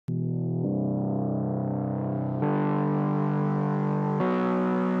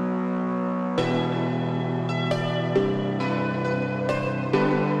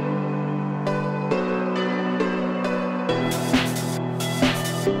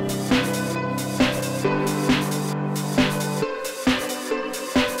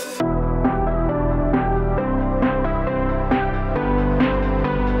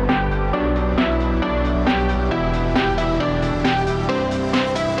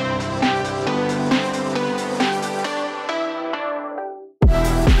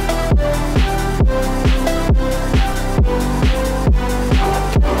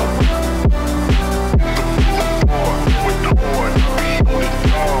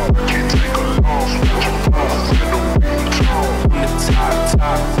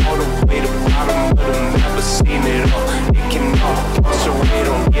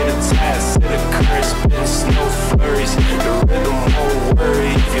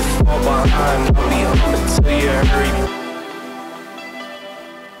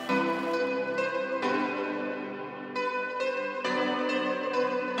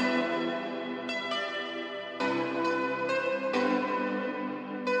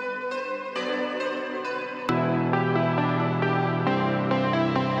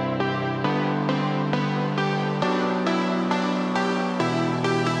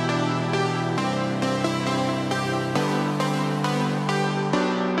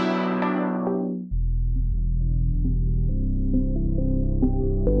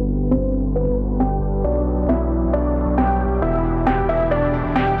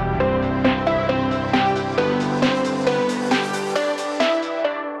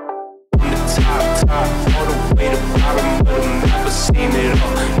top, all the way to bottom of the map, I've seen it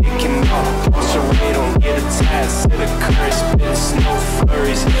all. It can all toss your way, don't get attached to the current, spits, no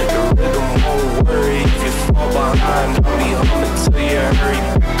flurries. The rhythm won't worry if you fall behind. I'll be humming till you hurry.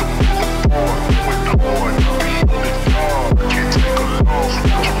 With the horn, I'll be on the dog. Can't take a loss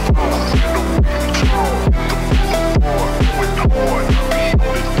with the phone, and the wind draw. With the horn, I'll be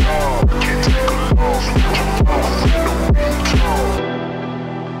on the dog. Can't take a loss with the phone, and the wind draw.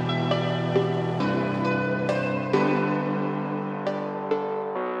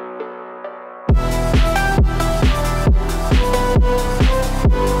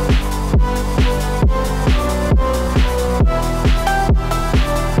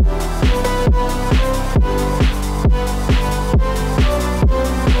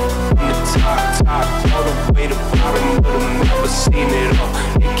 Seen it all,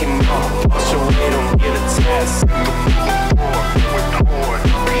 it can all toss your way, don't get attached. With the horn,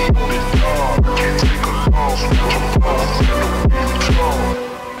 be on the dog. Can't take a loss with the phone, and the wind draw.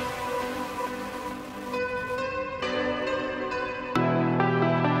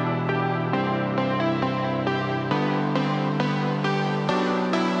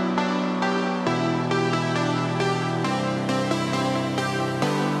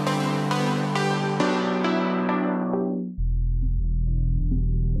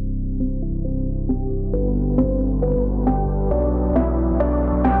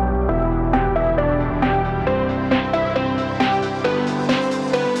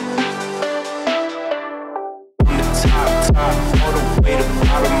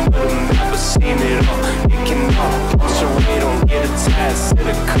 Seen it all, it can all toss your way, don't get attached to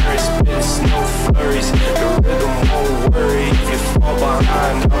the current, spits, no flurries.